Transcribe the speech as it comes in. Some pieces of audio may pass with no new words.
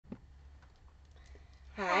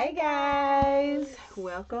Hi guys,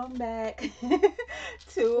 welcome back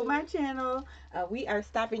to my channel. We are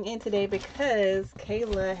stopping in today because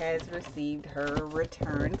Kayla has received her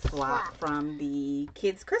return swap from the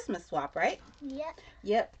kids' Christmas swap, right?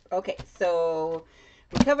 Yep. Okay, so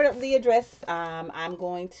we covered up the address. I'm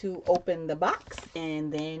going to open the box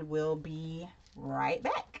and then we'll be right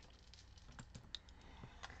back.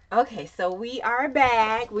 Okay, so we are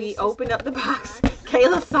back. We opened up the box.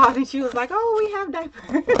 Kayla saw it and she was like, "Oh, we have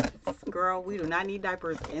diapers." Girl, we do not need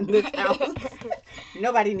diapers in this house.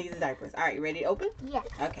 Nobody needs diapers. All right, you ready to open? Yeah.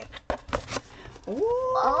 Okay. Ooh.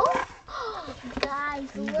 Oh, guys,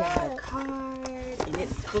 You look. got a card and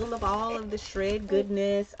it's full of all of the shred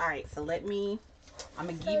goodness. All right, so I'm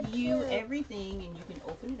going to give you everything and you can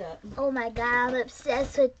open it up. Oh my God, I'm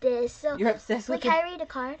obsessed with this. So, you're obsessed with it? Can I read the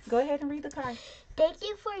card? Go ahead and read the card. Thank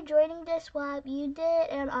you for joining this swap. You did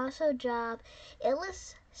an awesome job. It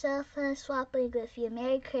was so fun swapping with you.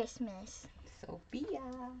 Merry Christmas. Sophia.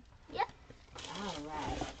 Yep. All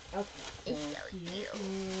right. Okay. It's So here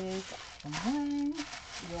is the one.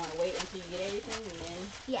 You want to wait until you get everything and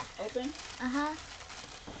then open? Uh-huh.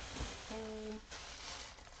 Okay.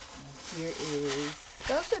 And here is...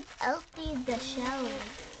 Goes with Elfie the Shell.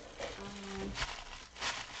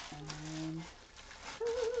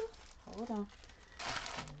 Hold on.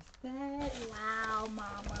 There's that. Wow,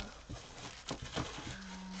 Mama.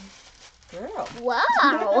 Girl. Wow.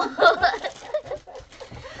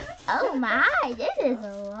 Oh my, this is a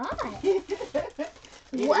lot. It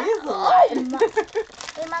is a lot. Wait,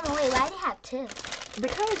 Mama, wait, why do you have two?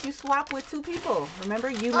 Because you swap with two people.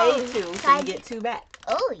 Remember, you made two, so you get two back.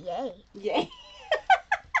 Oh, yay. Yay.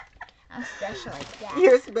 I'm special like that.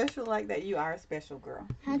 You're special like that. You are a special girl.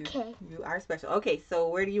 Okay. You are special. Okay, so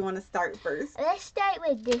where do you want to start first? Let's start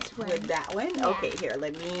with this one. With that one? Yeah. Okay, here,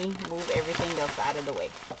 let me move everything else out of the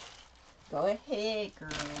way. Go ahead,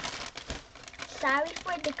 girl. Sorry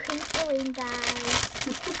for the crinkling, guys.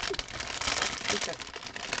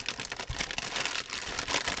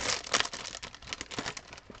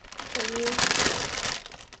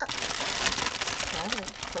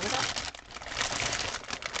 Pull it up.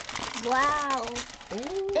 Wow.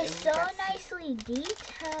 Ooh, it's so nicely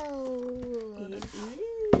detailed. It is.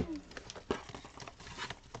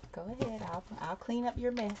 Go ahead. I'll clean up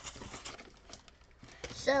your mess.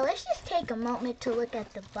 So let's just take a moment to look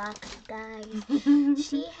at the box, guys.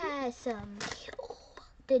 She has some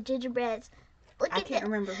the gingerbreads. I can't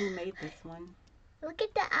remember who made this one. Look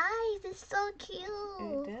at the eyes. It's so cute.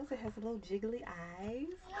 It does. It has little jiggly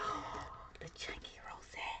eyes. The chunky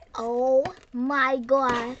rosette. Oh my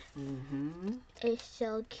God. Mm-hmm. It's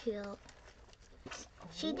so cute.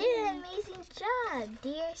 She did an amazing job.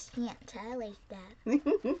 Dear Santa, I like that.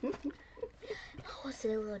 Oh, was it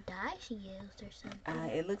a little dye she used or something?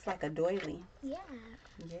 It looks like a doily. Yeah.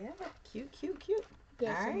 Yeah. Cute, cute, cute.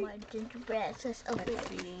 There's some more gingerbreads. Let's open it. Let's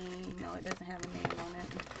see. No, it doesn't have a name on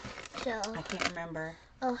it. So. I can't remember.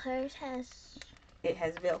 Oh, hers has. It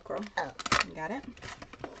has Velcro. Oh. You got it?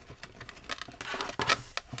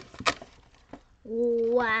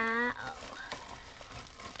 Wow.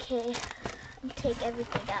 Okay. Take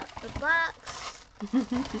everything out of the box.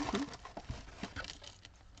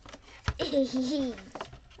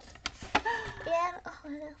 Yeah, oh, a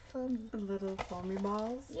little foamy. Little foamy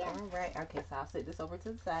balls? Yeah. All right. Okay, so I'll sit this over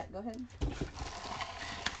to the side. Go ahead.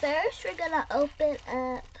 First, we're going to open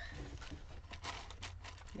up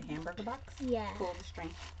the hamburger box? Yeah. Pull the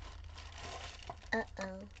string.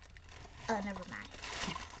 Uh-oh. Oh, never mind.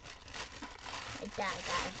 Like that,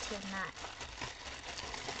 guys. You're not.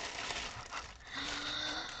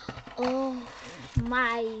 Oh,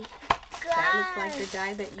 my God. That looks like the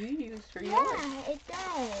dye that you used for yours. Yeah, it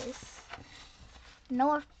does.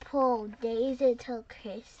 North Pole, days until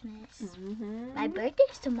Christmas. Mm-hmm. My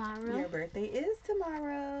birthday's tomorrow. Your birthday is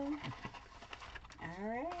tomorrow. All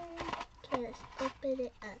right. Okay, let's open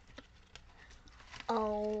it up.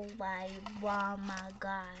 Oh my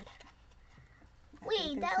God.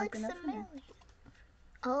 Wait, that looks familiar.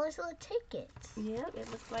 Oh, it's little tickets. Yep, it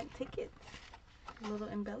looks like tickets. Little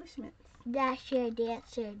embellishments. Dasher,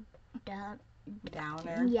 Dancer,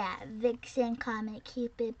 Downer. Yeah, Vixen, Comet,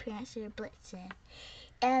 Cupid, Prancer, Blitzen.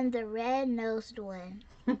 And the red-nosed one.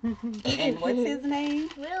 And what's his name?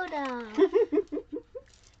 Rudolph.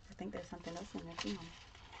 I think there's something else in there too.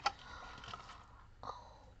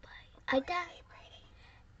 Oh my! I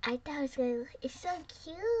thought it was gonna. It's so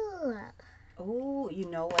cute. Oh, you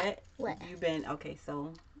know what? What? Okay,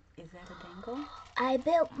 so is that a dangle? I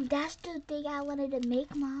bet that's the thing I wanted to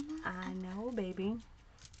make, Mama. I know, baby.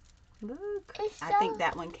 Look. It's so, I think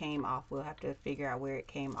that one came off. We'll have to figure out where it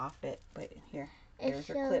came off it, but here. There's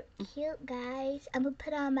your so clip. cute, guys. I'm gonna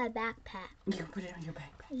put it on my backpack. You can put it on your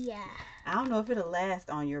backpack. Yeah. I don't know if it'll last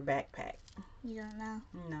on your backpack. You don't know?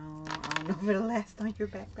 No, I don't know if it'll last on your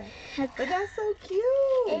backpack. Okay. But that's so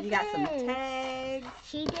cute. You got some is. tags.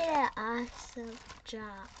 She did an awesome job.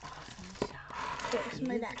 Awesome job. Let's It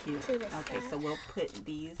move is that cute. to the Okay, side. so we'll put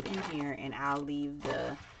these in here and I'll leave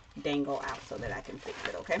the dangle out so that I can fix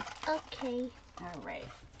it, okay? Okay. All right.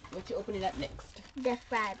 What you opening up next? The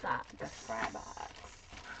fry box. The fry box.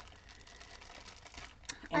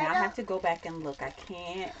 And I I'll don't- have to go back and look. I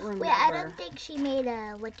can't remember. Wait, I don't think she made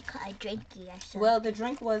a, what you call, a drinky or something. Well, the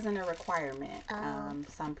drink wasn't a requirement. Oh.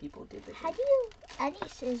 Some people did the How drink. do you, I need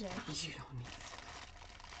scissors. You don't need.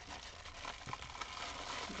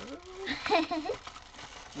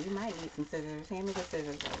 You might need some scissors. Hand me the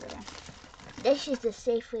scissors over there. This is the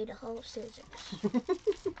safe way to hold scissors.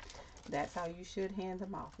 That's how you should hand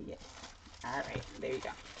them off. Yes. All right. There you go.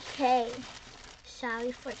 Okay.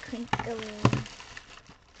 Sorry for crinkling.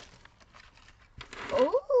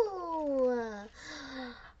 Oh,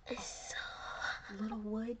 it's so, Little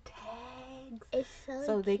wood tags. it's so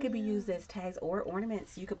So they could be cute. used as tags or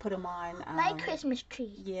ornaments. You could put them on. My Christmas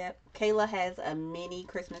tree. Yep. Kayla has a mini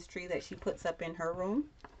Christmas tree that she puts up in her room.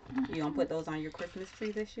 You gonna put those on your Christmas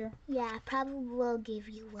tree this year? Yeah, I probably will give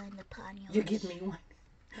you one upon yours. You give me one.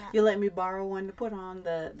 Yeah. You let me borrow one to put on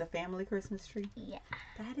the family Christmas tree? Yeah.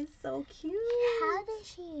 That is so cute. How does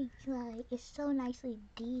she, like, it's so nicely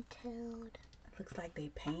detailed. Looks like they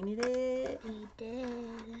painted it. We did.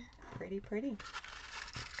 Pretty, pretty.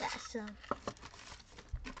 Got some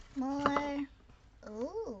more.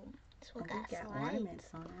 Ooh, this one We got got slides. ornaments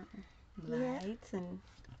on it. Yeah. Lights and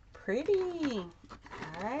pretty.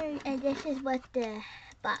 All right. And this is what the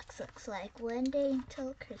box looks like. One day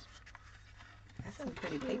until Christmas. That's some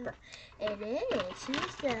pretty cute. paper. It is. She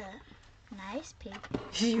used a nice paper.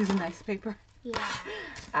 She used nice paper. Yeah.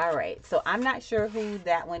 All right. So I'm not sure who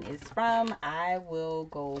that one is from. I will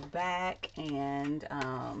go back and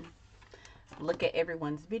look at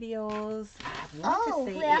everyone's videos. I want Oh,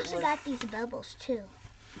 to say we it also was, got these bubbles too.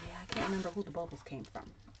 Yeah, I can't remember who the bubbles came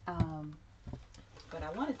from. But I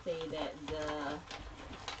want to say that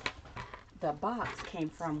the box came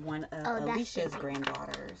from one of Oh, that's Alicia's it.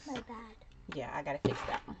 granddaughters. My bad. Yeah, I gotta fix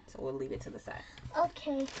that one. So we'll leave it to the side.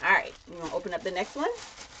 Okay. All right, you want to open up the next one?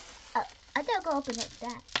 I gotta go open it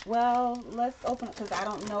that. Well, let's open it because I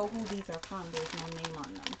don't know who these are from. There's no name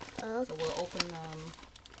on them. Okay. So we'll open them.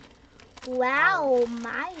 Wow,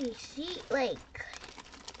 my seat, like,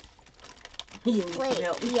 You need wait, some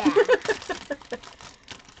help. yeah.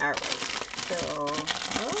 All right. So,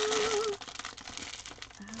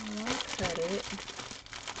 I want to cut it.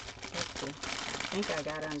 Let's see. I think I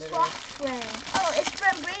got under Swap there. friend. Oh, it's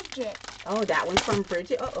from Bridget. Oh, that one's from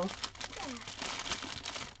Bridget. Uh-oh. Yeah.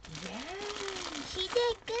 Yeah. She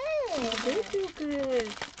did good. They do good.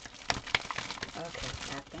 Okay,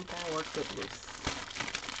 I think I worked it loose.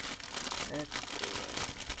 Let's see.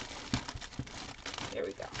 There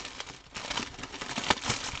we go.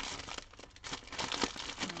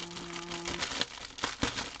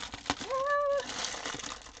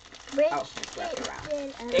 Bridget Oh, it's wrapped around.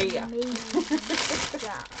 did an There you go. amazing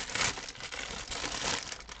job.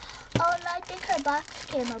 Oh, no, I think her box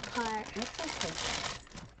came apart. That's okay.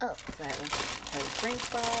 Oh. So that was her drink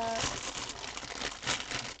box.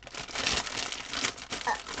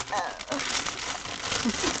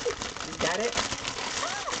 You got it?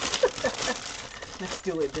 Let's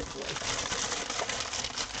do it this way.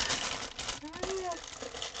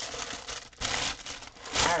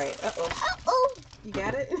 All right. Uh-oh. Oh. You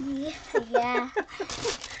got it? Yeah.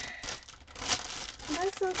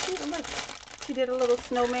 That's so cute. Look, she did a little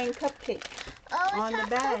snowman cupcake. Oh, it's On the hot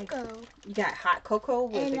bag. cocoa. You got hot cocoa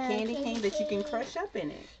with And the a candy candy cane that you can cane. crush up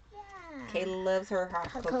in it. Yeah. Kayla loves her hot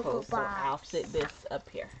Hot cocoa, cocoa so I'll box. sit this up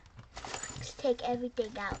here. Let's take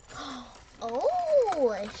everything out.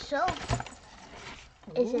 Oh, it's so.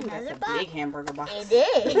 Is it Ooh, another that's a box? big hamburger box. It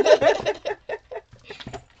is.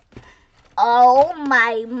 Oh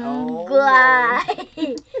my Oh, god.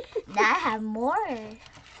 Now I have more.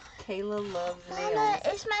 Kayla loves Mama, nails.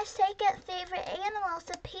 it's my second favorite animal. It's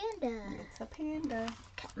a panda. It's a panda.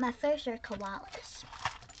 My first are koalas.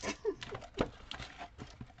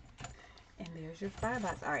 And there's your fry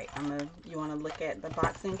box. All right, you want to look at the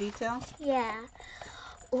box in detail? Yeah.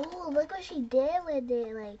 Oh, look what she did with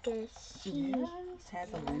it. Like, she. Yes, has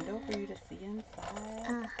a window for you to see inside.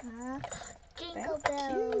 Uh-huh. Jingle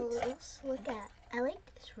That's cute. bells. Look at. I like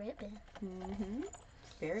this ribbon. Mm-hmm.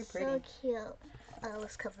 Very pretty. So cute. Oh,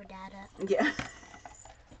 let's cover that up. Yeah.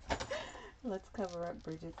 Let's cover up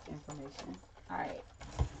Bridget's information. All right.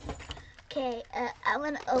 Okay, I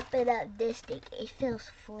want to open up this thing. It feels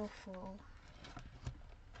full.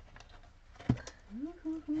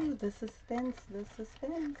 Ooh, the suspense, the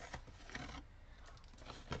suspense.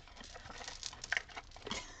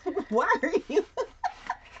 Why are you?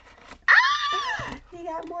 You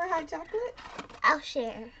got more hot chocolate? I'll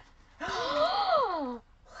share. Look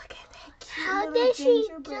at that cute How little did she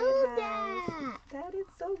gingerbread do house. that? That is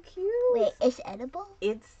so cute. Wait, it's edible?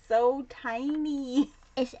 It's so tiny.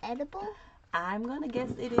 It's edible? I'm gonna guess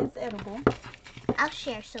it is edible. I'll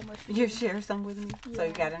share some with you. You share some with me. Yeah. So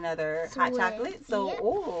you got another hot Twin. chocolate. So Yep.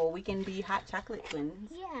 oh, we can be hot chocolate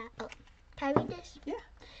twins. Yeah. Oh, can I read this? Yeah.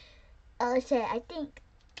 Oh, it said, I think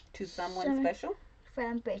To someone special.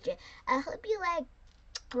 from Bridget. I hope you like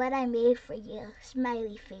what I made for you.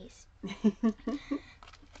 Smiley face.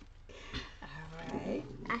 Alright.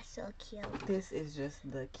 That's so cute. This is just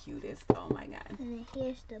the cutest. Oh my god. And then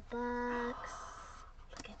here's the box.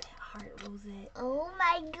 Look at that heart rosette. Oh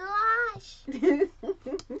my gosh.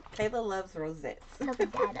 Kayla loves rosettes. Cover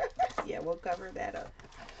that up. Yeah, we'll cover that up.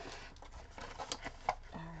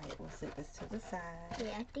 Alright, we'll set this to the side.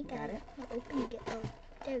 Yeah, I think Got it? opened it. Oh,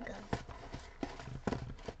 there it goes.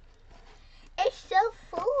 It's so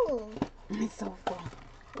full. It's so full.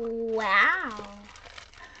 Wow.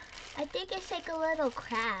 I think it's like a little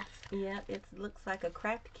craft. Yeah, it looks like a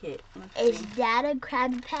craft kit. Is that a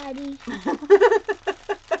Krabby Patty?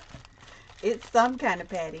 It's some kind of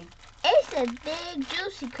patty. It's a big,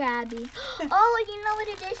 juicy Krabby. Oh, you know what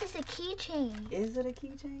it is? It's a keychain. Is it a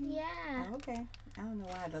keychain? Yeah. Oh, okay. I don't know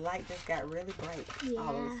why. The light just got really bright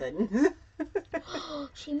all of a Yeah. sudden.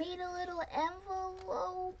 She made a little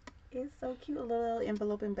envelope. It's so cute. A little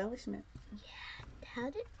envelope embellishment. How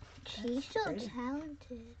did... She's so pretty.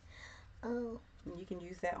 talented. Oh. You can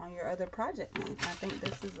use that on your other projects. I think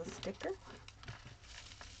this is a sticker.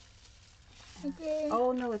 I did.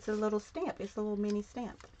 Oh, no, it's a little stamp. It's a little mini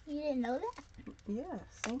stamp. You didn't know that? Yeah,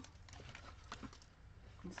 see?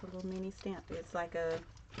 It's a little mini stamp. It's like a...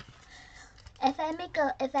 If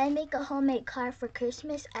I make a homemade card for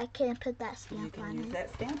Christmas, I can put that You stamp can on use it.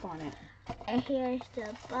 that stamp on it. And here's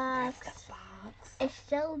the box. That's the box. It's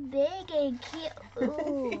so big and cute.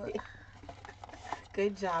 Ooh.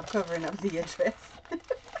 Good job covering up the address.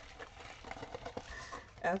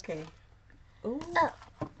 Okay. Ooh. Oh.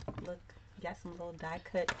 Look, you got some little die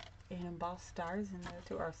cut and embossed stars in there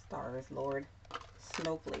too. Or stars, Lord.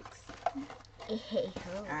 Snowflakes.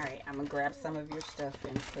 Alright, I'm going to grab some of your stuff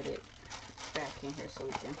and put it back in here so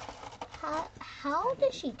we can... How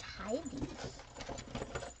does she tie these?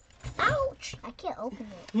 Ouch! I can't open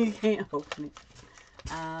it. You can't open it.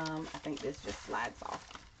 I think this just slides off.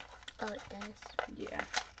 Oh, it does. Yeah.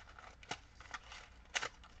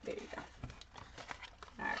 There you go.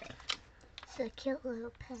 Alright. It's a cute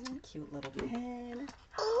little pen. Cute little pen.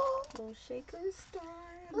 Oh, Little shaker star.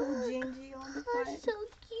 Little look. Gingy on the That's front. so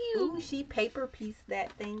Ooh, cute. she paper pieced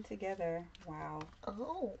that thing together. Wow.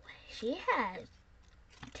 Oh, she has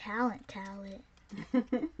talent.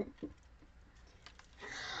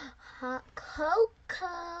 Hot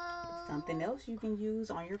cocoa. Something else you can use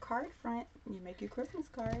on your card front. You make your Christmas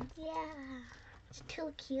cards. Yeah, it's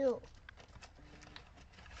too cute.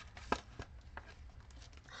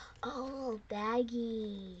 Oh,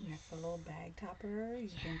 baggies. That's a little bag topper. You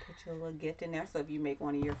can put your little gift in there. So if you make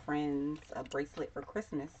one of your friends a bracelet for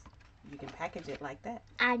Christmas, you can package it like that.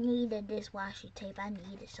 I needed this washi tape. I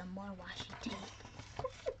needed some more washi tape.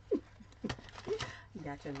 You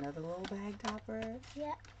got your another little bag topper.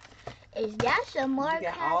 Yeah. Is that some more You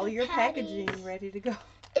got Krabby all your Patties? packaging ready to go.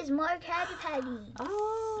 It's more Krabby Patties.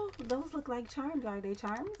 Oh, those look like charms. Are they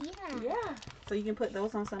charms? Yeah. Yeah. So you can put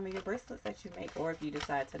those on some of your bracelets that you make, or if you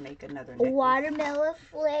decide to make another necklace. Watermelon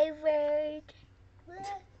flavored.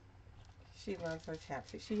 She loves her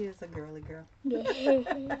chapstick. She is a girly girl.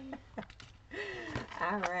 Yeah.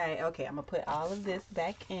 All right. Okay, I'm going to put all of this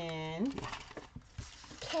back in.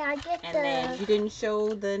 Can I get And then you didn't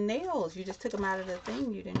show the nails. You just took them out of the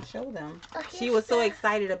thing. You didn't show them. Oh, She here's was so the-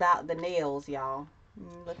 excited about the nails, y'all.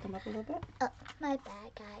 Lift them up a little bit. Oh, my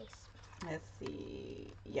bad, guys. Let's see.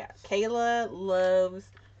 Yeah, Kayla loves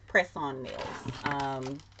press-on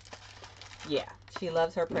nails. Yeah, she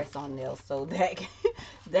loves her press-on nails. So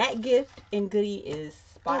that gift and goodie is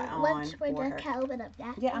spot on Once we're for done, her. can I open up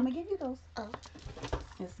that? Yeah, I'm gonna give you those. Oh.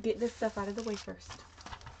 Let's get this stuff out of the way first.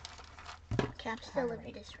 Okay, I'm still Alright.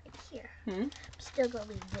 leaving this right here. Hmm? I'm still gonna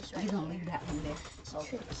leave this right You're gonna here. leave that one there. It's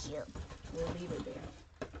Okay. too cute. We'll leave it there.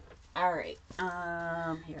 All right.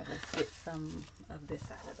 Here, let's get some of this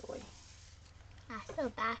out of the way. I feel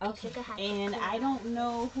bad. Okay. You're gonna have to And clean I it don't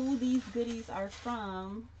know who these goodies are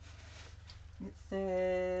from. It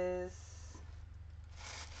says,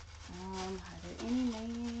 Are there any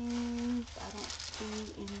names? I don't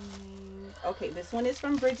see any names. Okay, this one is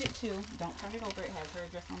from Bridget too. Don't turn it over. It has her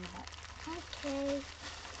address on the back. Okay.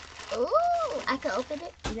 Ooh, I can open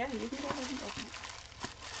it? Yeah, you can go ahead and open it.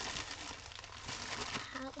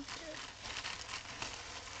 How do...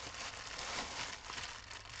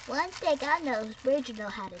 One thing I know is Bridget know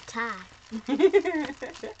how to tie.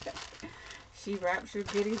 She wraps your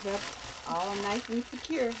goodies up all nice and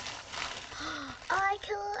secure.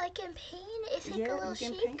 Oh, I can paint it. It's like a little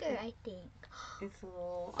shaker, I think. It's a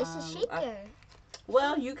little. It's a shaker.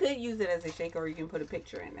 Well, you could use it as a shaker, or you can put a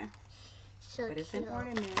picture in there. So but it's cute. an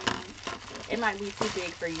ornament. It might be too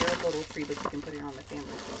big for your little tree, but you can put it on the family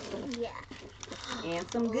tree. Yeah.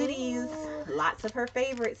 And some goodies. Ooh. Lots of her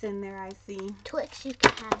favorites in there, I see. Twix, you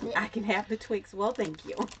can have it. I can have the Twix. Well, thank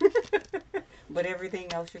you. But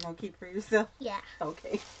everything else you're going to keep for yourself? Yeah.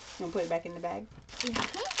 Okay. You going to put it back in the bag?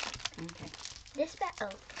 Mm-hmm. Okay. This bag, oh.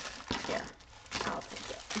 Here. I'll take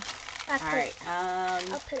it. I'll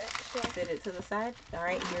put it here. Set it to the side. All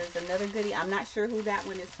right, here's another goodie. I'm not sure who that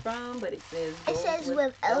one is from, but it says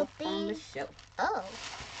with Elf on the Shelf. Oh.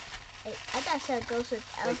 I thought it said goes with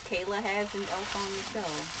Elf. But Kayla has an Elf on the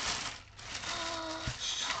Shelf.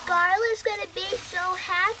 Scarlett's gonna be so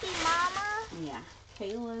happy, Mama. Yeah.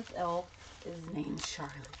 Kayla's elf is named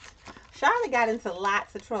Charlotte. Charlotte got into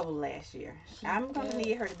lots of trouble last year. I'm going to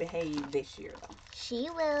need her to behave this year, though. She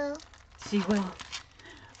will. She will.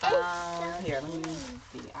 Here, so let me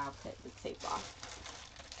see. I'll cut the tape off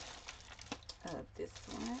of this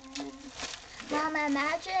one. Mama,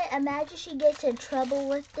 imagine she gets in trouble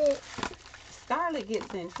with it. Scarlett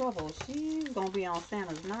gets in trouble. She's going to be on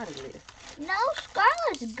Santa's naughty list. No,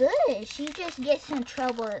 Scarlett's good. She just gets in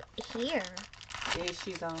trouble here. Is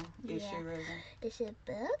she though? Is she really? It's a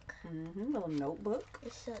book. Little notebook.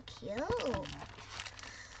 It's so cute.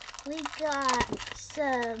 We got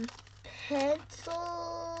some pencils.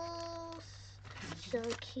 So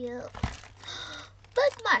cute.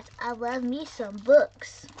 Bookmarks. I love me some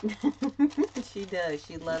books. She does.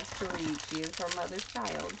 She loves to read. She is her mother's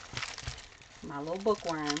child. My little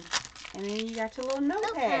bookworm. And then you got your little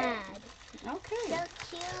notepad. Okay. So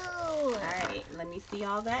cute. All right, let me see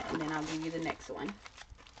all that, and then I'll give you the next one.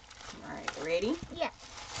 All right, ready? Yeah.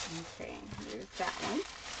 Okay, here's that one.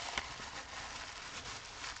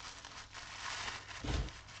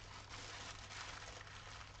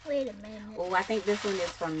 Wait a minute. Oh, I think this one is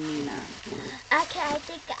from Nina. I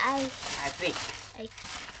think.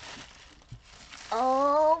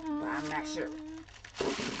 Oh. Well, I'm not sure.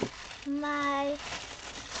 My.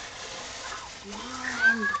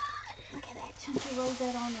 Wand. Look at that chunky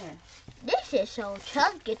rosette on there. This is so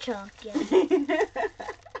chunky.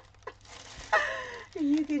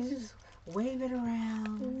 You can just wave it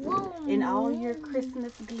around Whoa. in all your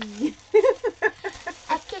Christmas glee.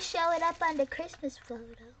 I can show it up on the Christmas photo.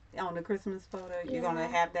 On the Christmas photo? Yeah. You're going to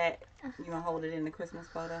have that? You're going to hold it in the Christmas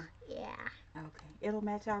photo? Yeah. Okay. It'll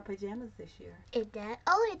match our pajamas this year. It does.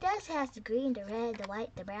 Oh, it does have the green, the red, the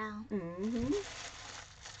white, the brown. Mm-hmm.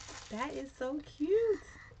 That is so cute.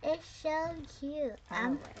 It's so cute.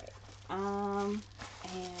 All right.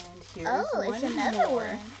 And here's one it's another more.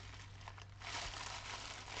 one.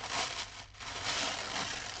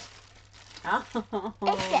 Oh,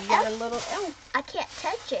 It's you got a little elf. I can't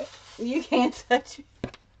touch it. You can't touch it.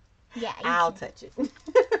 Yeah, I'll touch it.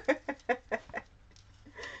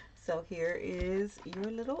 So here is your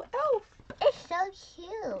little elf. It's so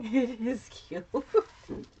cute. It is cute.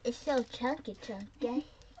 It's so chunky.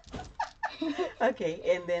 Okay,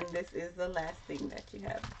 and then this is the last thing that you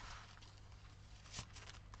have.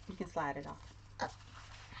 You can slide it off.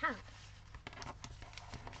 How?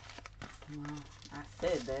 Well, I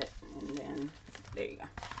said that, and then there you go.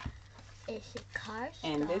 It's a car stop.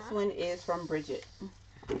 And this one is from Bridget.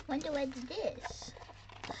 Wonder what it is.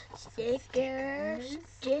 Stickers,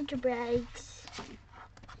 gingerbreads.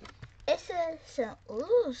 It's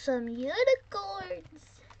some unicorns.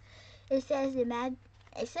 It says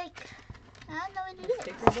it's like, I don't know what it is.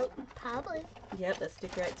 Sticker book? Probably. Yep, a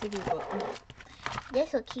sticker activity book.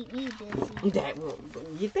 This will keep me busy. That will,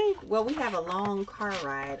 you think? Well, we have a long car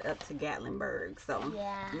ride up to Gatlinburg, so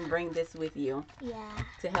Yeah. you bring this with you Yeah.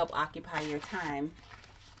 to help occupy your time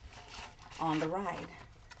on the ride.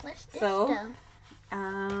 What's this So,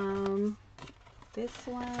 though? This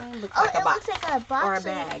one looks Oh, like a it box looks like a box. or a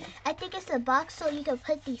bag. I think it's a box so you can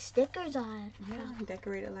put these stickers on. Yeah,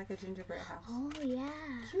 decorate it like a gingerbread house. Oh, yeah.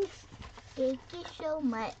 Cute. Thank you so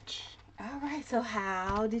much. All right, so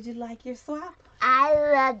how did you like your swap? I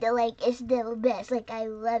loved it. Like, it's the best. Like, I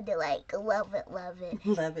loved it. Like, love it. Love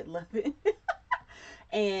it, love it.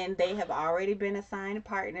 And they have already been assigned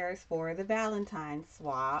partners for the Valentine's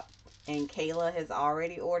swap. And Kayla has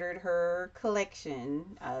already ordered her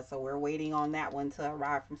collection. So we're waiting on that one to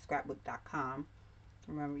arrive from scrapbook.com.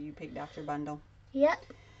 Remember you picked out your bundle? Yep.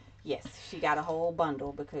 Yes, she got a whole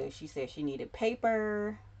bundle because she said she needed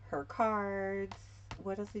paper, her cards.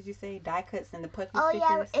 What else did you say? Die cuts and the puppy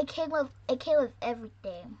stickers. Yeah, it came with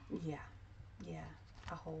everything. Yeah,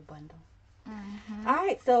 a whole bundle. Mm-hmm. All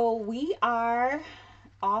right, so we are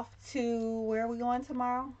off to where are we going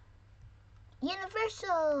tomorrow?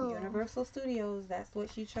 Universal Studios. That's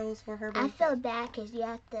what she chose for her birthday. I feel bad because you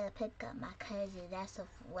have to pick up my cousin. That's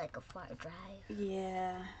like a far drive.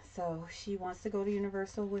 Yeah, so she wants to go to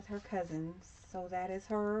Universal with her cousins. So that is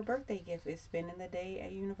her birthday gift, is spending the day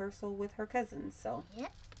at Universal with her cousins. So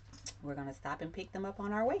yep. We're going to stop and pick them up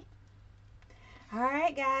on our way. All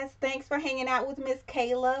right, guys. Thanks for hanging out with Miss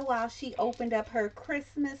Kayla while she opened up her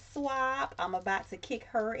Christmas swap. I'm about to kick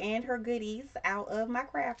her and her goodies out of my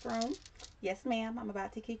craft room. Yes, ma'am. I'm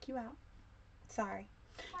about to kick you out. Sorry.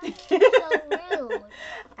 Why are you so rude?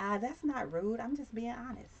 That's not rude. I'm just being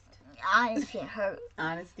honest. Honesty hurts.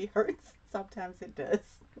 Honesty hurts. Sometimes it does.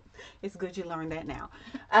 It's good you learned that now.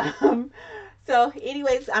 So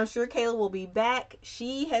anyways, I'm sure Kayla will be back.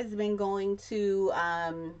 She has been going to,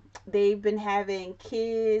 they've been having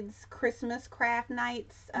kids Christmas craft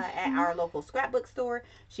nights at our local scrapbook store.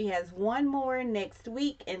 She has one more next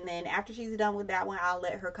week. And then after she's done with that one, I'll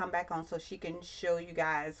let her come back on so she can show you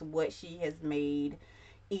guys what she has made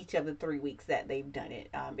each of the 3 weeks that they've done it.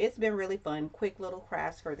 It's been really fun. Quick little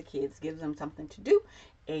crafts for the kids. Gives them something to do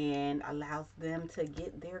and allows them to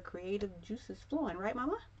get their creative juices flowing. Right,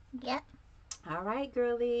 Mama? Yep. All right,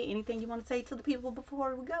 girly. Anything you want to say to the people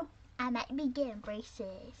before we go? I might be getting braces.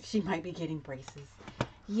 She might be getting braces.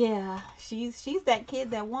 Yeah, she's that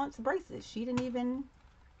kid that wants braces. She didn't even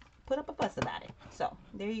put up a fuss about it. So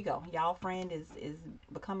there you go. Y'all friend is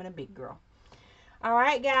becoming a big girl. All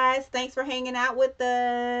right, guys. Thanks for hanging out with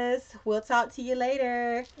us. We'll talk to you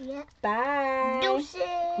later. Yep. Bye. Deuces.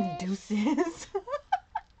 Deuces.